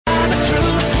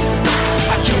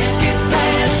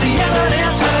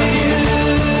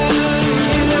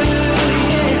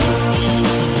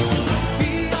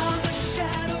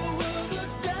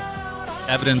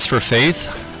Evidence for Faith.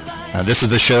 This is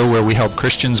the show where we help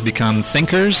Christians become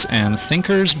thinkers and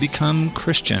thinkers become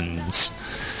Christians.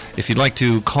 If you'd like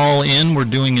to call in, we're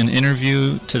doing an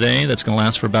interview today that's going to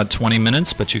last for about 20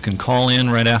 minutes, but you can call in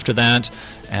right after that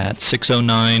at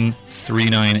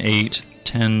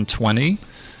 609-398-1020.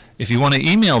 If you want to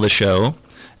email the show,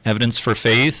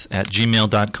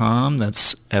 evidenceforfaith@gmail.com.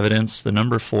 That's evidence, the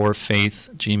number 4, faith,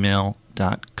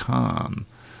 gmail.com.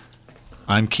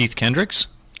 I'm Keith Kendricks.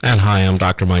 And hi, I'm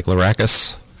Dr. Mike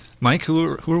Larakis. Mike,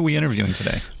 who are we interviewing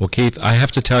today? Well, Keith, I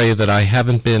have to tell you that I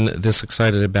haven't been this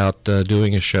excited about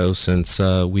doing a show since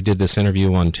we did this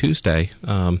interview on Tuesday.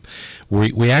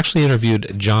 We actually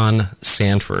interviewed John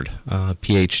Sanford,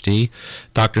 Ph.D.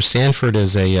 Dr. Sanford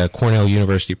is a Cornell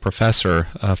University professor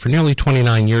for nearly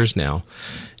 29 years now,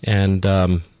 and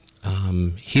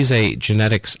he's a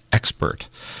genetics expert.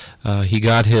 He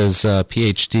got his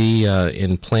Ph.D.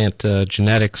 In plant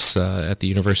genetics at the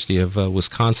University of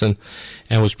Wisconsin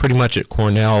and was pretty much at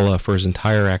Cornell for his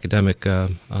entire academic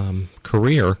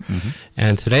career. Mm-hmm.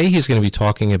 And today he's going to be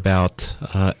talking about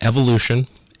evolution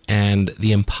and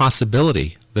the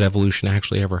impossibility that evolution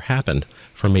actually ever happened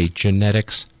from a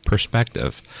genetics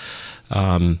perspective.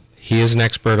 He is an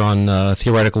expert on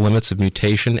theoretical limits of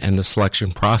mutation and the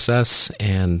selection process,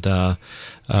 and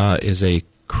is a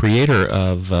creator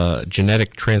of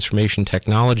genetic transformation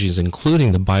technologies,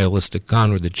 including the biolistic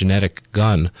gun, or the genetic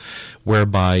gun,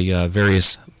 whereby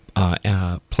various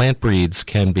plant breeds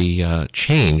can be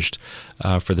changed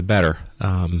for the better.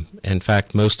 In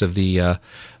fact, most of the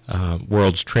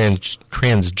world's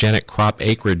transgenic crop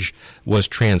acreage was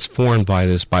transformed by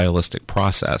this biolistic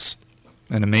process.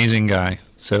 An amazing guy.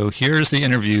 So here's the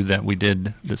interview that we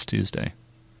did this Tuesday.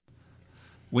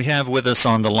 We have with us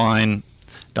on the line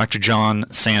Dr.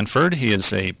 John Sanford. He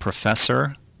is a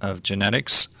professor of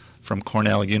genetics from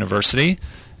Cornell University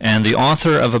and the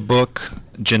author of a book,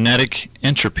 Genetic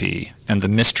Entropy and the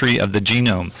Mystery of the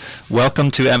Genome.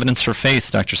 Welcome to Evidence for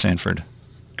Faith, Dr. Sanford.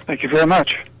 Thank you very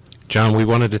much. John, we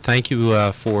wanted to thank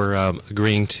you for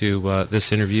agreeing to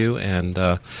this interview, and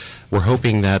we're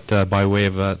hoping that by way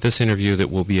of this interview that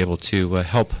we'll be able to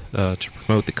help to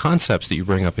promote the concepts that you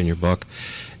bring up in your book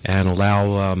and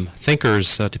allow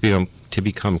thinkers to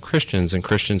become Christians and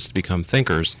Christians to become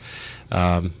thinkers,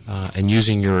 and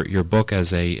using your book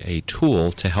as a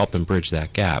tool to help them bridge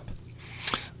that gap.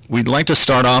 We'd like to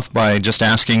start off by just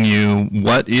asking you,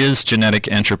 what is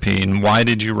genetic entropy and why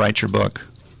did you write your book?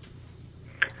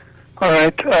 All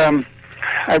right.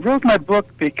 I wrote my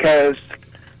book because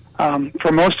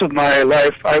for most of my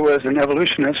life I was an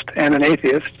evolutionist and an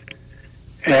atheist.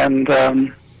 And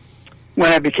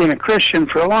when I became a Christian,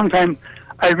 for a long time,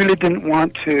 I really didn't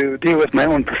want to deal with my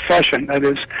own profession, that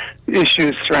is,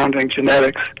 issues surrounding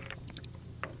genetics.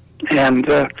 And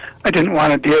I didn't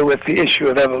want to deal with the issue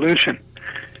of evolution.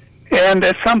 And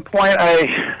at some point,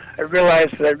 I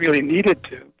realized that I really needed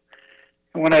to.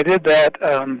 And when I did that,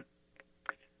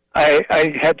 I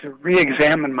had to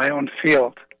re-examine my own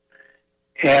field.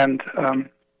 And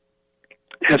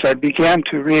as I began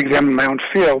to re-examine my own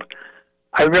field,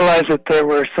 I realized that there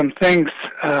were some things,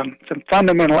 some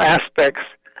fundamental aspects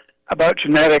about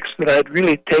genetics that I'd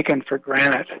really taken for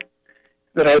granted,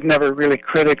 that I'd never really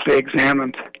critically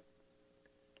examined.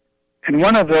 And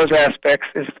one of those aspects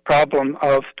is the problem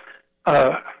of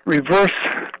reverse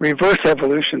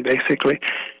evolution, basically.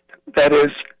 That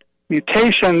is,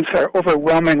 mutations are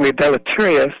overwhelmingly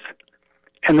deleterious,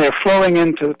 and they're flowing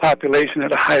into the population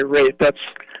at a high rate. That's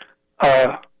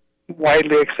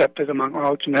widely accepted among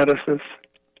all geneticists.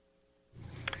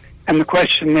 And the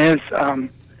question is,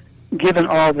 given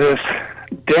all this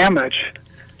damage,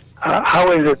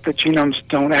 how is it that genomes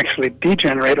don't actually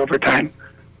degenerate over time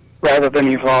rather than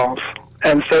evolve?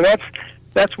 And so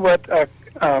that's what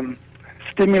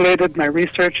stimulated my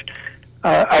research.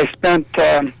 I spent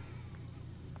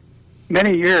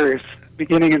many years,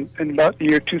 beginning in about the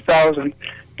year 2000,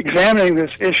 examining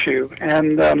this issue,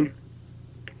 and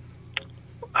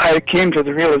I came to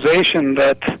the realization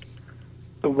that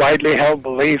the widely held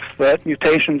belief that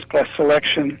mutations plus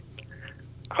selection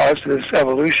causes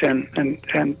evolution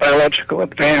and biological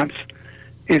advance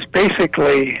is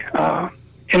basically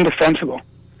indefensible.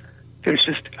 There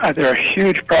are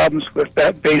huge problems with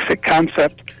that basic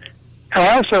concept. And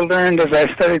I also learned, as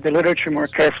I studied the literature more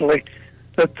carefully,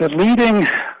 that the leading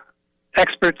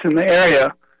experts in the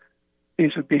area,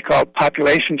 these would be called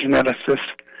population geneticists,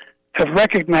 have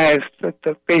recognized that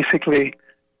basically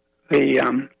the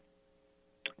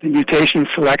mutation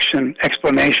selection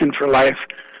explanation for life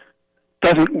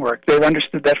doesn't work. They've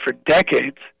understood that for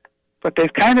decades, but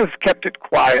they've kind of kept it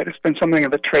quiet. It's been something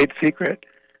of a trade secret.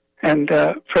 And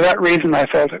for that reason, I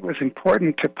felt it was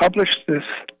important to publish this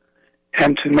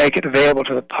and to make it available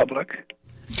to the public.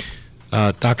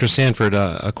 Dr. Sanford,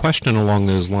 a question along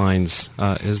those lines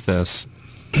is this.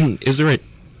 Is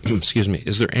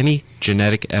there any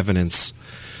genetic evidence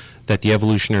that the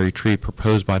evolutionary tree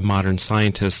proposed by modern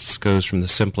scientists goes from the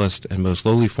simplest and most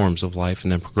lowly forms of life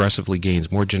and then progressively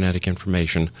gains more genetic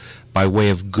information by way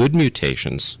of good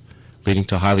mutations, leading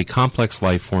to highly complex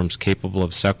life forms capable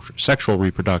of sexual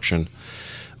reproduction?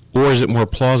 Or is it more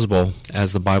plausible,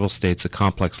 as the Bible states, a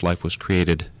complex life was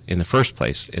created in the first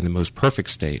place, in the most perfect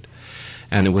state,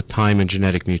 and that with time and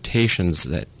genetic mutations,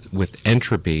 that with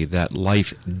entropy, that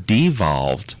life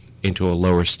devolved into a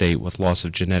lower state with loss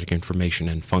of genetic information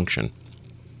and function?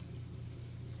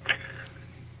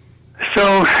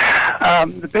 So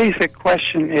the basic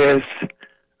question is,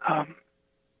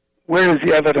 where does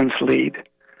the evidence lead?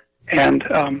 And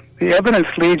the evidence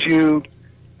leads you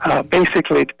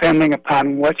basically depending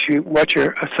upon what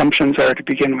your assumptions are to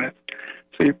begin with.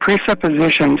 So your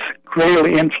presuppositions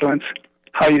greatly influence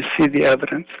how you see the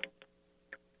evidence.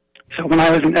 So when I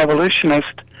was an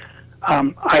evolutionist,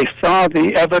 I saw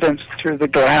the evidence through the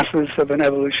glasses of an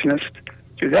evolutionist,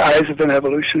 through the eyes of an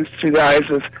evolutionist, through the eyes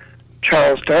of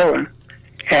Charles Darwin.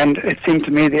 And it seemed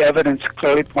to me the evidence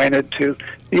clearly pointed to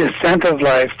the ascent of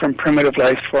life from primitive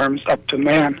life forms up to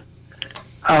man.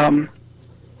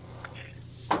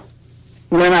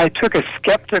 When I took a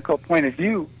skeptical point of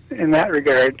view in that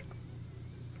regard,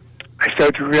 I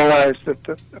started to realize that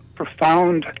the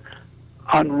profound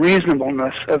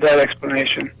unreasonableness of that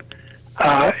explanation.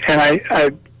 And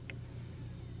I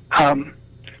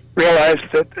realized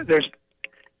that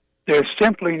there's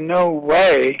simply no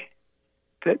way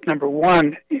that, number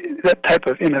one, that type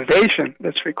of innovation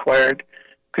that's required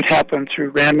could happen through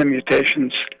random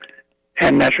mutations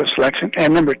and natural selection.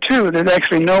 And number two, there's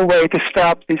actually no way to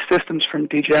stop these systems from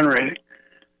degenerating.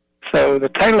 So the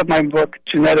title of my book,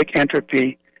 Genetic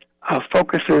Entropy,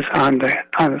 focuses on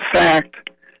the fact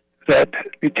that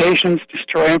mutations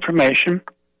destroy information.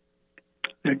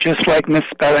 They're just like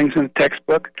misspellings in the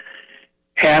textbook.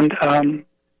 And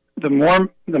the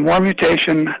more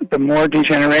mutation, the more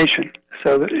degeneration.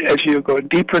 So that as you go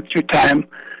deeper through time,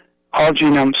 all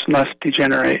genomes must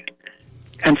degenerate.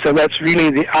 And so that's really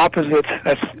the opposite.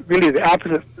 That's really the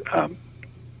opposite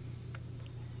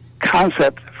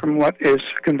concept from what is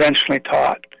conventionally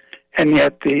taught. And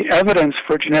yet the evidence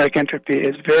for genetic entropy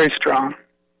is very strong.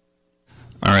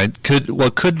 All right.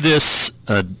 Could this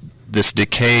this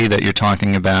decay that you're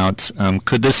talking about,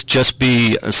 could this just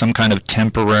be some kind of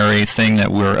temporary thing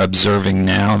that we're observing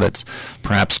now that's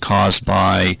perhaps caused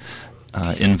by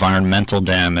environmental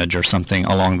damage or something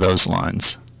along those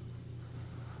lines?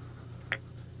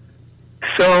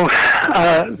 So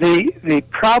the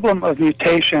problem of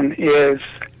mutation is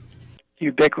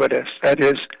ubiquitous. That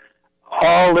is,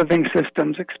 all living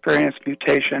systems experience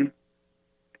mutation,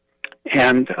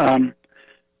 and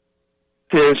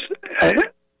there's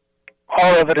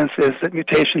all evidence is that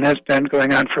mutation has been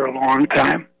going on for a long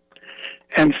time.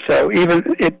 And so even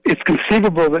it's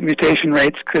conceivable that mutation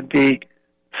rates could be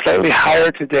slightly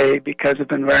higher today because of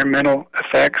environmental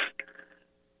effects,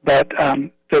 but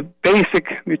the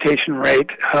basic mutation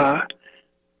rate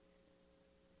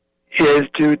is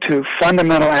due to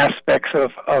fundamental aspects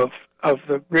of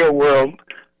the real world,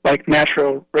 like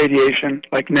natural radiation,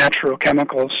 like natural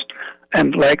chemicals,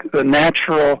 and like the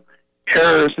natural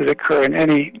errors that occur in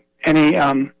any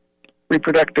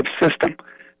reproductive system.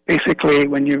 Basically,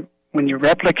 when you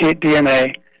replicate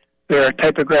DNA, there are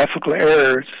typographical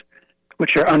errors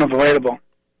which are unavoidable.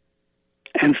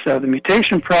 And so the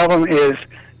mutation problem is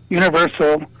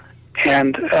universal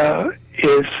and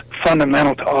is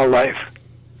fundamental to all life.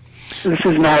 This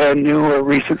is not a new or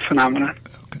recent phenomenon.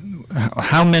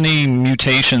 How many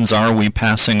mutations are we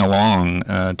passing along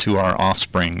to our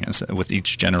offspring with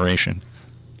each generation?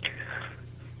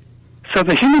 So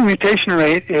the human mutation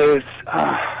rate is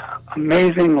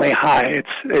amazingly high.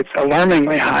 It's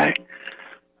alarmingly high.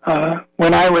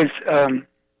 When I was,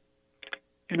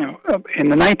 in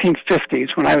the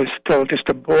 1950s, when I was still just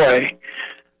a boy,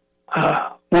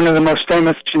 one of the most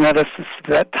famous geneticists at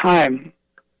that time,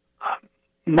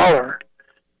 Muller,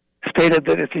 stated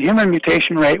that if the human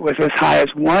mutation rate was as high as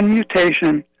one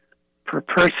mutation per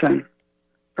person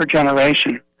per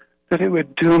generation, that it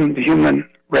would doom the human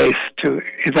race to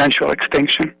eventual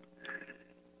extinction.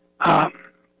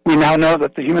 We now know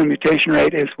that the human mutation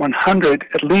rate is 100,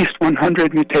 at least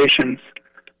 100 mutations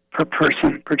per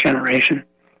person per generation.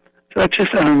 So that's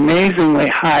just an amazingly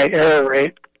high error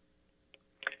rate.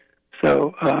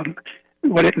 So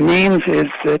what it means is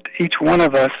that each one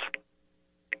of us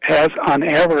has, on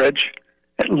average,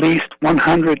 at least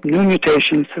 100 new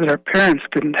mutations that our parents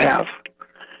didn't have,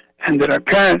 and that our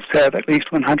parents have at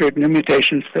least 100 new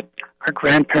mutations that our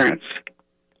grandparents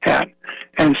had.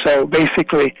 And so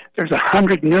basically, there's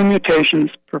 100 new mutations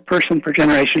per person per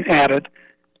generation added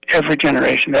every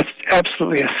generation. That's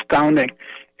absolutely astounding.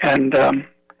 And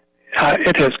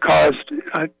it has caused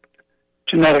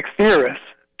genetic theorists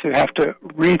to have to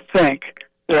rethink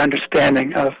their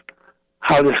understanding of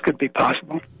how this could be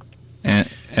possible.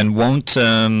 And won't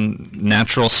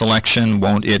natural selection,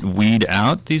 won't it weed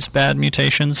out these bad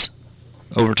mutations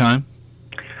over time?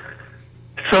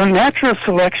 So natural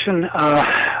selection,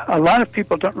 a lot of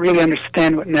people don't really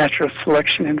understand what natural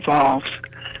selection involves.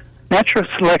 Natural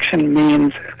selection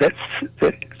means that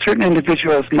certain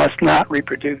individuals must not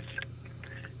reproduce.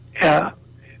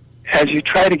 As you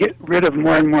try to get rid of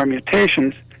more and more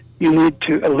mutations, you need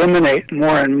to eliminate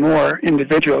more and more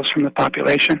individuals from the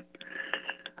population.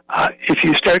 If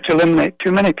you start to eliminate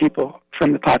too many people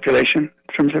from the population,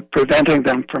 in terms of preventing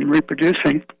them from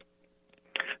reproducing,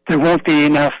 there won't be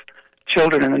enough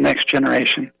children in the next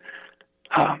generation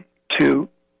to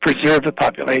preserve the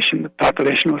population. The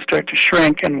population will start to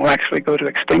shrink and will actually go to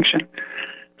extinction.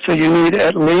 So you need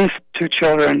at least 2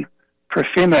 children per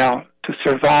female to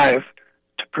survive,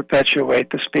 to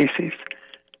perpetuate the species.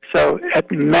 So at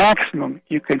maximum,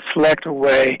 you can select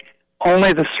away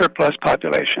only the surplus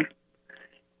population.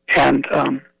 And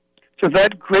so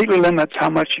that greatly limits how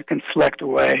much you can select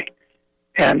away.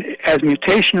 And as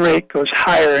mutation rate goes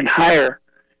higher and higher,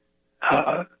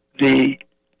 the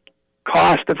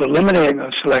cost of eliminating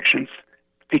those selections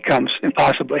becomes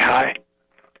impossibly high.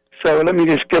 So let me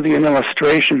just give you an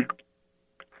illustration.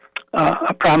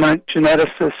 A prominent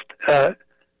geneticist,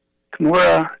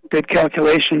 Kimura, did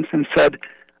calculations and said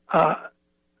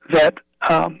that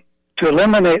to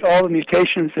eliminate all the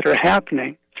mutations that are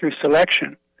happening through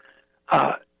selection,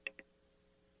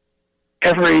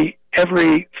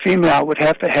 every female would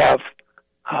have to have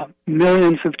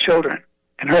millions of children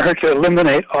in order to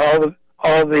eliminate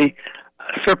all the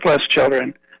surplus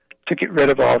children to get rid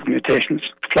of all the mutations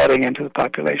flooding into the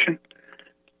population.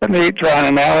 Let me draw an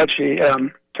analogy.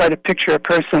 Try to picture a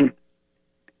person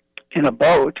in a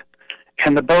boat,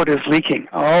 and the boat is leaking.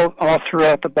 All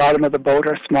throughout the bottom of the boat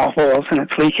are small holes, and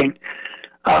it's leaking.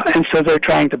 And so they're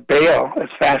trying to bail as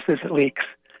fast as it leaks.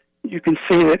 You can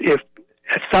see that if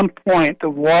at some point the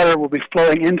water will be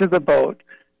flowing into the boat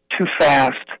too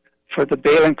fast for the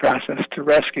bailing process to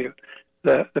rescue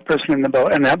the person in the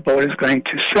boat, and that boat is going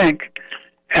to sink.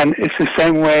 And it's the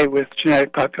same way with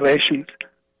genetic populations.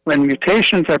 When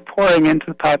mutations are pouring into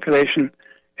the population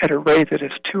at a rate that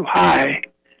is too high,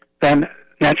 then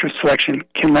natural selection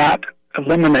cannot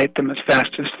eliminate them as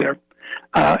fast as they're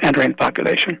entering the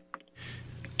population.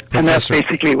 Professor. And that's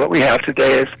basically what we have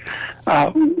today is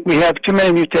we have too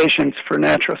many mutations for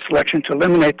natural selection to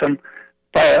eliminate them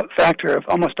by a factor of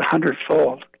almost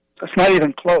 100-fold. So it's not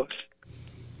even close.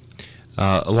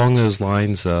 Along those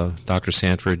lines, Dr.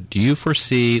 Sanford, do you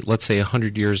foresee, let's say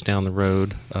 100 years down the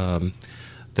road,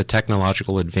 the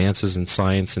technological advances in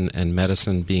science and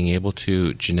medicine being able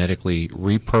to genetically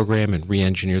reprogram and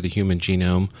re-engineer the human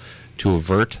genome to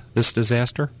avert this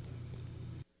disaster?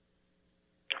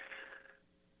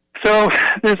 So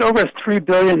there's over 3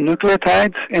 billion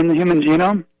nucleotides in the human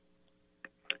genome,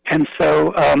 and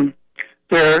so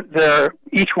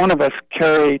each one of us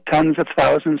carry tens of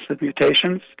thousands of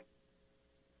mutations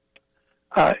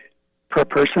per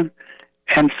person,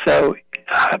 and so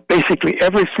basically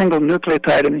every single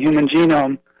nucleotide in the human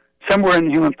genome, somewhere in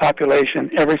the human population,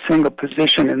 every single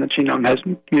position in the genome has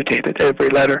mutated, every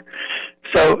letter.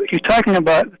 So you're talking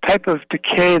about the type of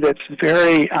decay that's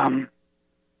very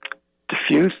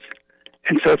diffuse,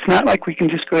 and so it's not like we can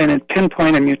just go in and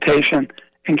pinpoint a mutation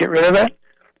and get rid of it.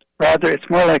 Rather, it's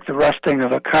more like the rusting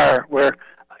of a car, where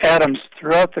atoms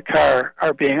throughout the car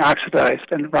are being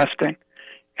oxidized and rusting.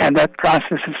 And that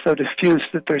process is so diffuse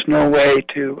that there's no way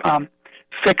to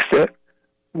fix it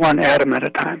one atom at a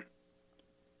time.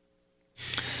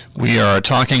 We are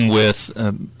talking with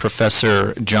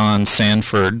Professor John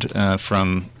Sanford,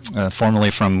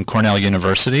 formerly from Cornell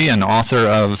University, and author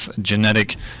of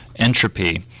Genetic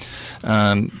Entropy.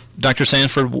 Dr.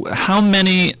 Sanford, how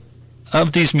many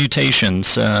of these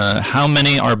mutations, how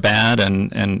many are bad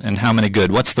and how many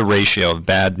good? What's the ratio of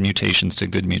bad mutations to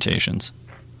good mutations?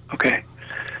 Okay.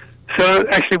 So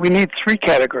actually we need 3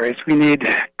 categories. We need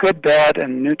good, bad,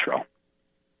 and neutral.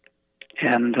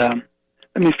 And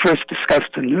let me first discuss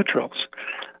the neutrals.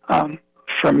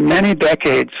 For many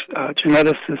decades,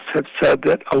 geneticists have said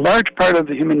that a large part of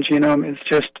the human genome is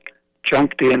just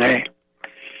junk DNA.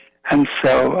 And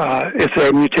so if there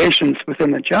are mutations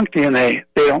within the junk DNA,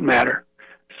 they don't matter.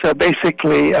 So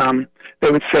basically,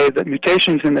 they would say that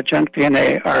mutations in the junk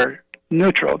DNA are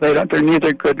neutral. They're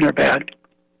neither good nor bad.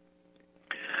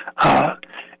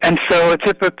 And so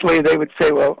typically they would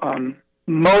say, well,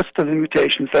 most of the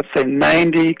mutations, let's say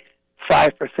 95%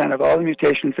 of all the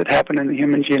mutations that happen in the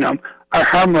human genome are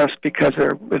harmless because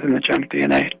they're within the junk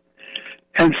DNA.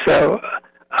 And so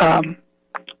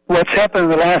what's happened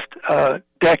in the last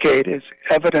decade is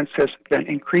evidence has been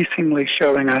increasingly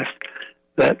showing us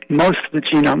that most of the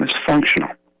genome is functional.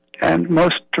 And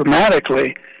most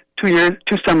dramatically, 2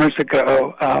 summers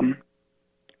ago,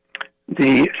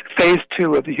 the phase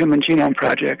 2 of the Human Genome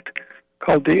Project,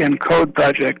 called the ENCODE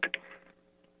project,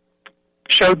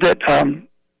 showed that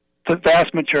the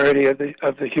vast majority of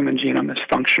the human genome is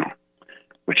functional,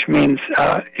 which means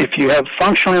if you have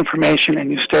functional information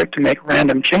and you start to make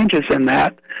random changes in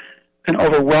that, then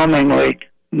overwhelmingly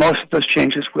most of those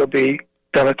changes will be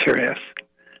deleterious.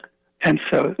 And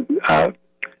so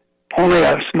only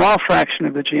a small fraction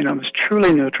of the genome is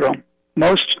truly neutral.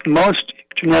 Most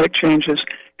genetic changes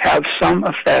have some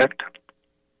effect,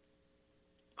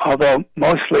 although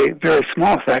mostly very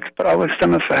small effects, but always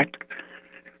some effect.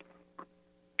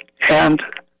 And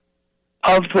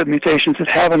of the mutations that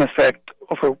have an effect,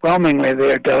 overwhelmingly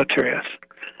they are deleterious.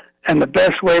 And the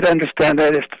best way to understand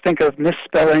that is to think of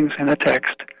misspellings in a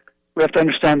text. We have to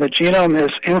understand the genome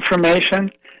is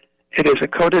information, it is a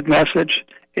coded message,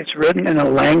 it's written in a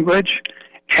language,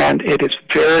 and it is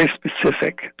very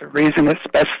specific. The reason it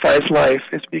specifies life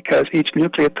is because each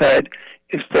nucleotide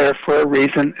is there for a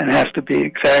reason and has to be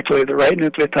exactly the right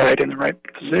nucleotide in the right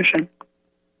position.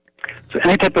 So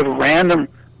any type of random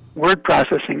word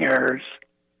processing errors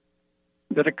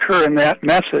that occur in that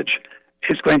message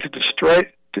is going to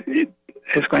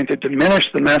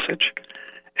diminish the message.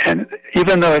 And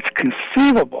even though it's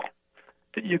conceivable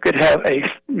that you could have a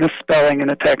misspelling in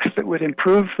a text that would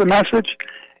improve the message,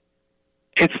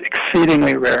 it's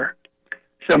exceedingly rare.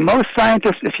 So most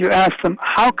scientists, if you ask them,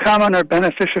 how common are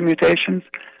beneficial mutations,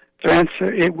 their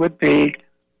answer, it would be,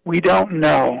 we don't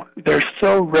know. They're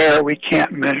so rare we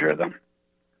can't measure them.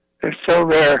 They're so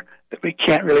rare that we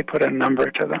can't really put a number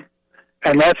to them.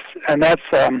 And that's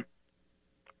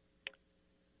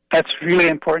really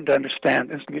important to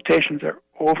understand, is mutations are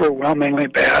overwhelmingly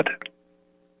bad.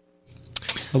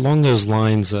 Along those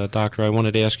lines, Doctor, I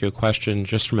wanted to ask you a question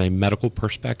just from a medical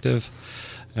perspective,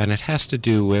 and it has to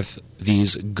do with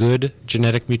these good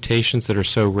genetic mutations that are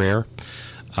so rare.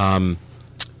 The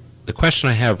question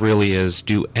I have really is,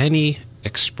 do any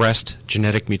expressed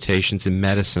genetic mutations in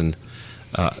medicine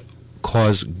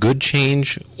cause good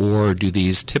change, or do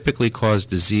these typically cause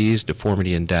disease,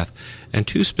 deformity, and death? And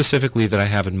two specifically that I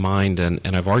have in mind, and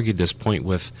I've argued this point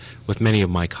with many of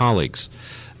my colleagues,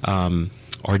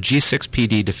 are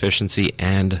G6PD deficiency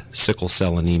and sickle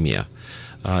cell anemia.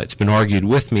 It's been argued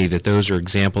with me that those are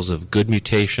examples of good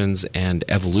mutations and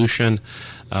evolution,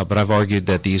 but I've argued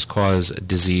that these cause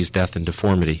disease, death, and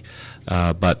deformity.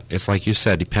 But it's like you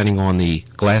said, depending on the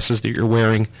glasses that you're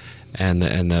wearing and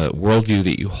the worldview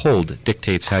that you hold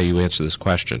dictates how you answer this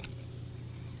question.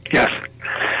 Yes.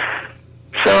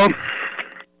 So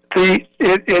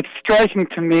it's striking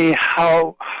to me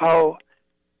how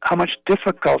much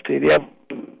difficulty the evolution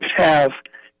have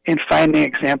in finding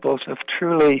examples of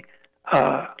truly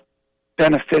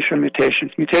beneficial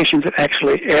mutations that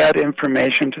actually add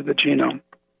information to the genome.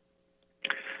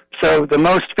 So the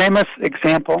most famous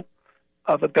example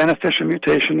of a beneficial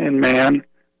mutation in man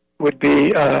would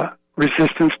be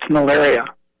resistance to malaria.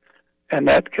 And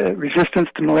that resistance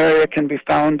to malaria can be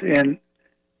found in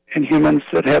humans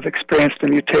that have experienced a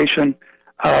mutation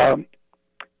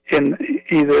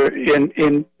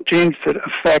in genes that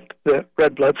affect the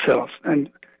red blood cells. And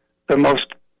the most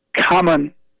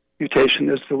common mutation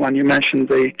is the one you mentioned,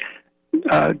 the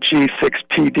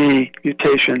G6PD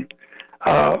mutation,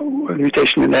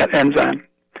 mutation in that enzyme.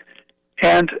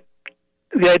 And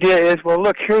the idea is, well,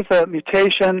 look, here's a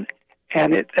mutation,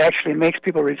 and it actually makes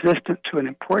people resistant to an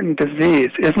important disease.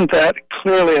 Isn't that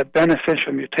clearly a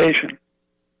beneficial mutation?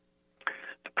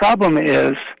 The problem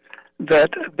is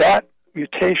that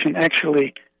mutation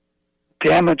actually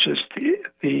damages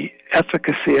the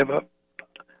efficacy of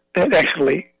it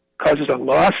actually causes a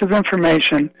loss of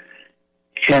information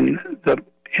in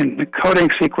the coding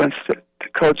sequence that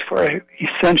codes for an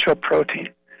essential protein.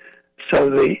 So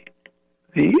the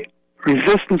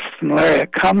resistance to malaria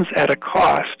comes at a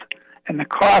cost, and the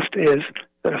cost is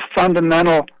that a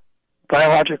fundamental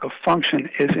biological function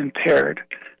is impaired.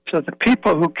 So the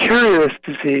people who carry this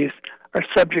disease are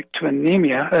subject to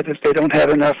anemia, that is, they don't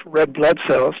have enough red blood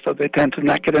cells, so they tend to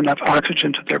not get enough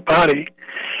oxygen to their body.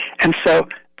 And so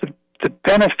the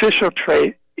beneficial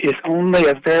trait is only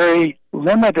a very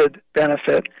limited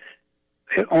benefit.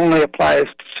 It only applies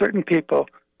to certain people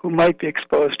who might be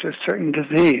exposed to a certain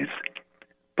disease.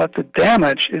 But the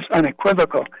damage is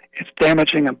unequivocal. It's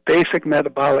damaging a basic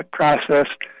metabolic process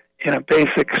in a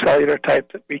basic cellular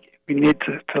type that we need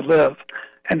to live.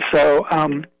 And so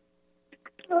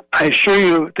I assure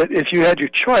you that if you had your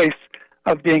choice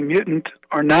of being mutant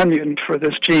or non-mutant for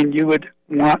this gene, you would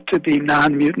want to be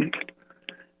non-mutant.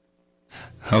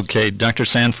 Okay, Dr.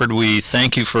 Sanford, we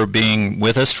thank you for being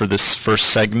with us for this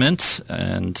first segment,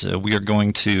 and we are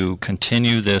going to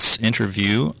continue this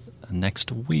interview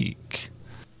next week.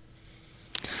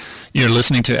 You're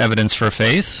listening to Evidence for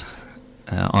Faith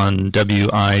on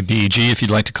WIBG. If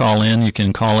you'd like to call in, you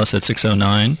can call us at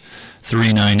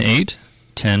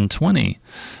 609-398-1020.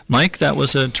 Mike, that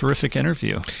was a terrific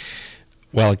interview.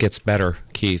 Well, it gets better,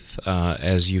 Keith,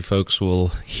 as you folks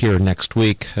will hear next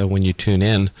week when you tune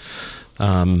in.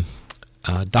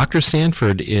 Dr.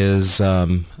 Sanford is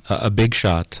a big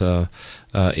shot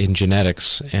in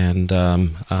genetics, and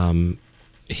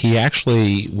he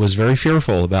actually was very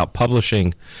fearful about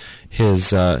publishing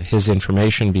his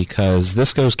information because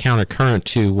this goes countercurrent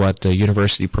to what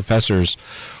university professors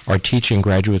are teaching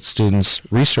graduate students,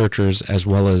 researchers, as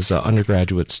well as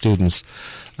undergraduate students.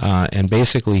 And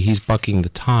basically, he's bucking the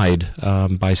tide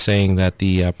by saying that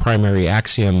the primary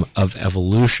axiom of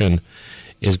evolution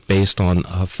is based on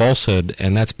falsehood,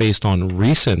 and that's based on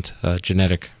recent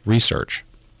genetic research.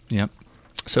 Yep.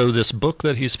 So this book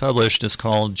that he's published is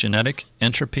called Genetic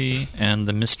Entropy and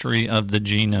the Mystery of the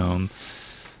Genome.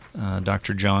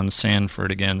 Dr. John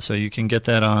Sanford again. So you can get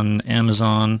that on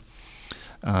Amazon.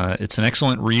 It's an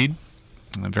excellent read.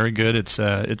 Very good. It's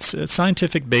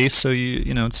scientific based, so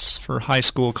you know it's for high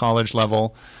school, college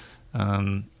level.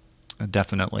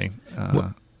 Definitely.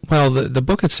 Well, the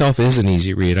book itself is an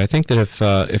easy read. I think that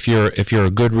if you're a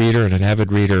good reader and an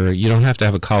avid reader, you don't have to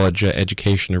have a college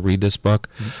education to read this book.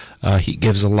 Mm-hmm. He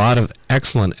gives a lot of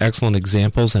excellent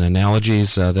examples and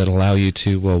analogies that allow you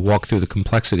to walk through the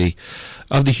complexity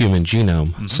of the human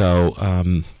genome. Mm-hmm. So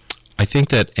I think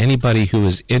that anybody who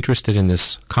is interested in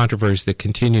this controversy that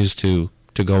continues to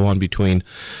go on between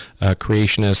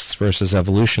creationists versus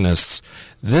evolutionists,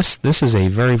 this is a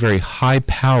very, very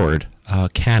high-powered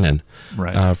canon.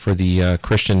 Right. For the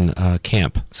Christian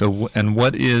camp. So, and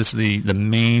what is the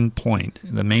main point?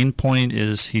 The main point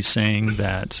is he's saying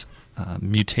that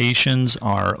mutations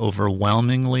are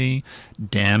overwhelmingly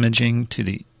damaging to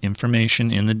the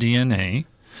information in the DNA,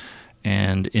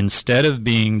 and instead of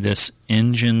being this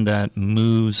engine that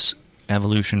moves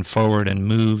evolution forward and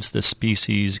moves the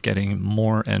species getting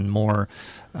more and more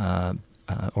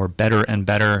or better and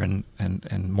better and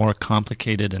more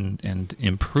complicated and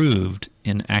improved,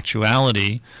 in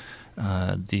actuality,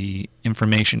 the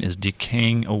information is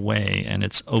decaying away and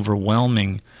it's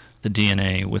overwhelming the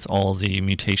DNA with all the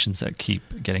mutations that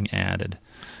keep getting added.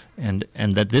 And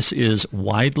that this is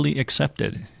widely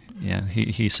accepted. Yeah,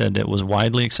 he said it was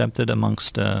widely accepted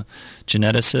amongst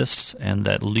geneticists, and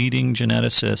that leading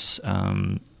geneticists,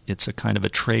 it's a kind of a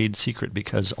trade secret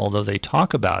because although they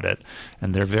talk about it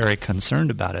and they're very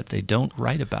concerned about it, they don't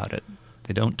write about it.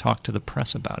 They don't talk to the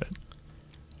press about it.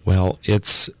 Well,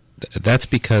 that's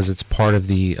because it's part of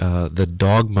the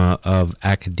dogma of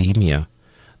academia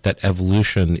that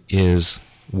evolution is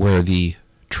where the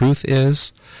truth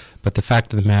is. But the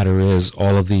fact of the matter is,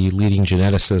 all of the leading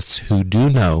geneticists who do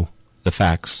know the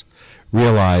facts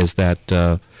realize that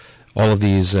all of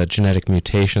these genetic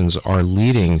mutations are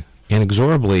leading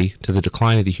inexorably to the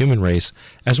decline of the human race,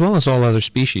 as well as all other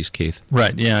species, Keith.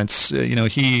 Right. Yeah. It's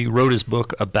he wrote his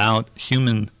book about the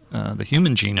human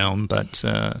genome, but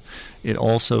it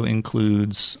also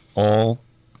includes all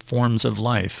forms of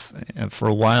life. And for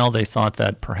a while, they thought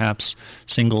that perhaps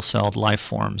single-celled life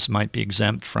forms might be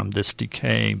exempt from this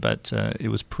decay, but it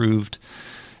was proved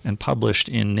and published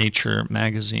in Nature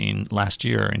magazine last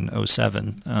year in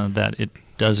 2007 that it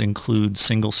does include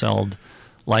single-celled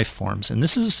life forms. And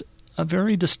this is a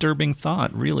very disturbing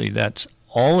thought, really, that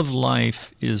all of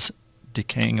life is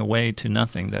decaying away to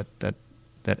nothing, that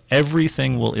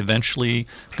everything will eventually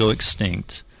go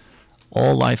extinct,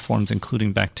 all life forms,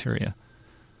 including bacteria.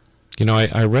 You know,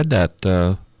 I read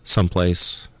that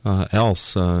someplace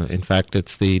else. In fact,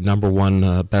 it's the number one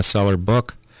bestseller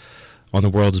book on the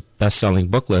world's best-selling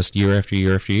book list year after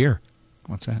year after year.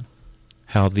 What's that?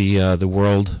 How the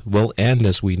world will end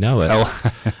as we know it.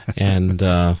 Oh. And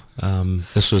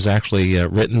this was actually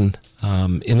written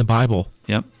in the Bible.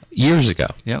 Yep. Years ago.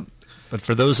 Yep. But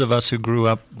for those of us who grew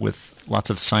up with lots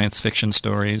of science fiction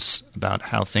stories about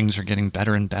how things are getting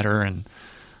better and better and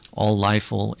all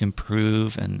life will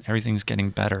improve and everything's getting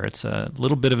better, it's a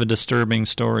little bit of a disturbing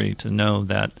story to know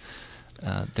that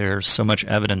There's so much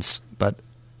evidence, but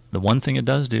the one thing it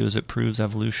does do is it proves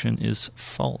evolution is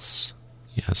false.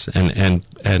 Yes,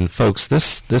 and folks,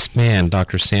 this man,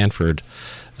 Dr. Sanford,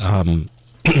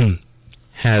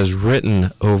 has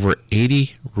written over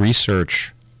 80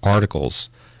 research articles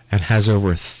and has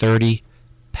over 30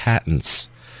 patents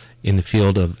in the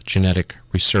field of genetic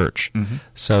research. Mm-hmm.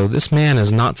 So this man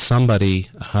is not somebody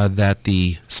that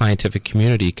the scientific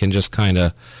community can just kind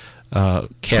of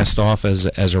cast off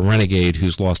as a renegade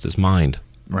who's lost his mind.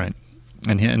 Right.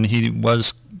 And he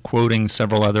was quoting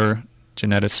several other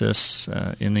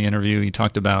geneticists in the interview. He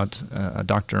talked about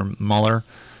Dr. Muller,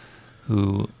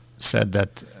 who said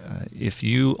that if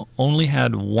you only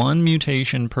had one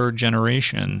mutation per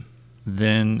generation,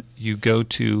 then you go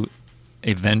to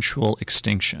eventual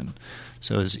extinction.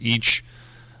 So as each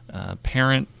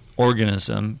parent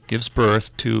organism gives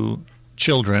birth to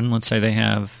children, let's say they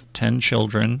have 10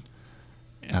 children,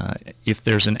 if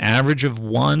there's an average of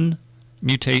one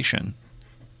mutation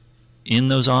in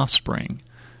those offspring,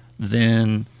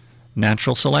 then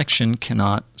natural selection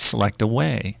cannot select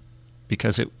away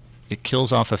because it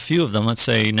kills off a few of them. Let's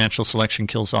say natural selection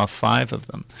kills off 5 of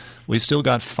them. We've still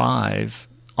got 5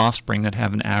 offspring that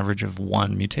have an average of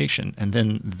 1 mutation, and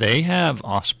then they have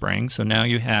offspring, so now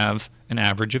you have an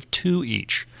average of 2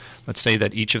 each. Let's say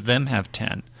that each of them have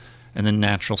 10, and then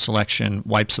natural selection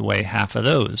wipes away half of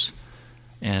those.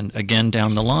 And again,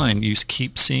 down the line, you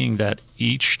keep seeing that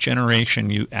each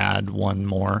generation you add one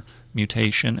more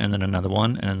mutation, and then another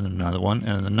one, and then another one,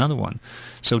 and then another one.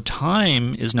 So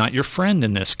time is not your friend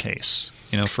in this case.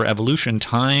 For evolution,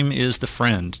 time is the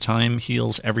friend. Time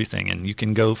heals everything, and you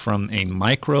can go from a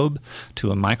microbe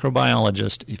to a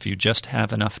microbiologist if you just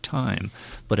have enough time.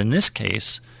 But in this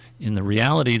case, in the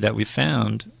reality that we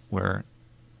found, where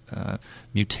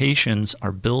mutations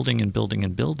are building and building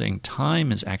and building,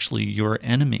 time is actually your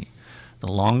enemy.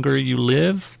 The longer you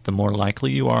live, the more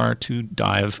likely you are to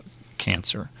die of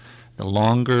cancer. The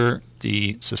longer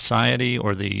the society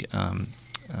or the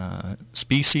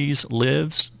species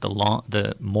lives,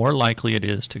 the more likely it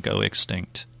is to go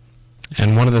extinct.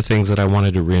 And one of the things that I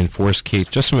wanted to reinforce, Keith,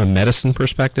 just from a medicine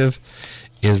perspective,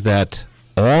 is that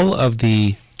all of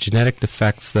the genetic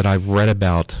defects that I've read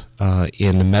about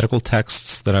in the medical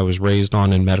texts that I was raised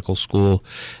on in medical school,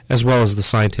 as well as the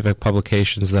scientific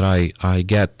publications that I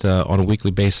get on a weekly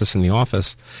basis in the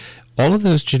office, all of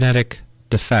those genetic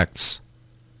defects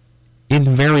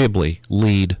invariably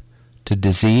lead to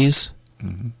disease,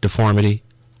 mm-hmm. deformity,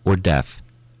 or death.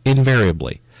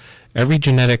 Invariably. Every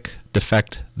genetic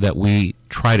defect that we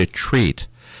try to treat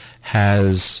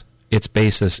has its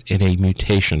basis in a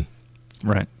mutation.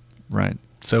 Right.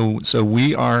 So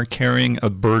we are carrying a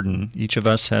burden. Each of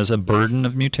us has a burden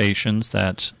of mutations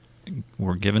that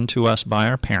were given to us by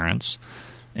our parents,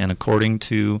 and according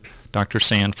to Dr.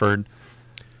 Sanford,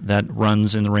 that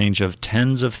runs in the range of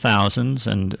tens of thousands,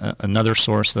 and another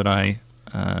source that I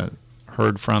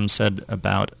heard from said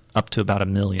up to about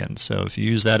 1 million. So if you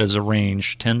use that as a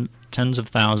range, tens of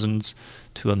thousands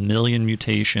to 1 million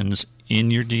mutations in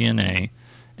your DNA,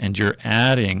 and you're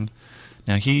adding.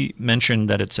 Now, he mentioned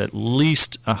that it's at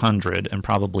least 100 and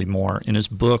probably more. In his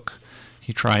book,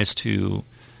 he tries to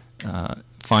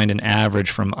find an average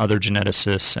from other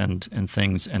geneticists and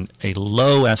things, and a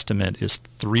low estimate is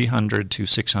 300 to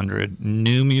 600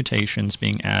 new mutations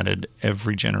being added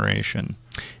every generation.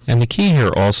 And the key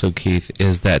here also, Keith,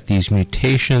 is that these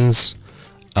mutations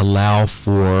allow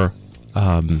for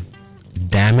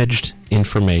damaged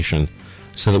information,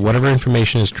 so that whatever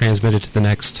information is transmitted to the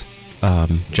next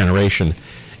generation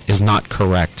is not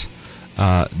correct.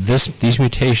 These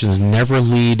mutations never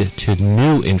lead to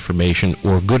new information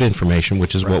or good information,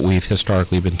 which is what we've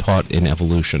historically been taught in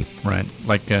evolution. Right.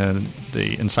 Like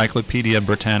the Encyclopedia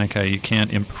Britannica, you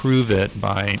can't improve it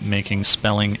by making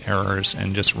spelling errors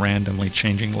and just randomly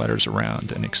changing letters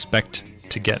around and expect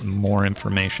to get more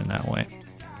information that way.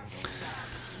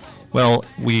 Well,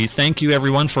 we thank you,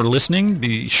 everyone, for listening.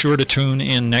 Be sure to tune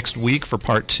in next week for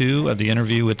part 2 of the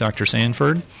interview with Dr.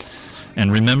 Sanford. And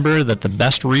remember that the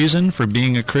best reason for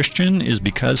being a Christian is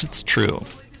because it's true.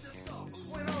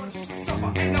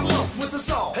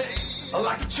 I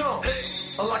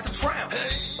like the tramp,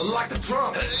 I like the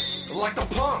drums, I like the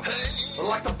pumps, I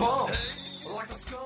like the bumps.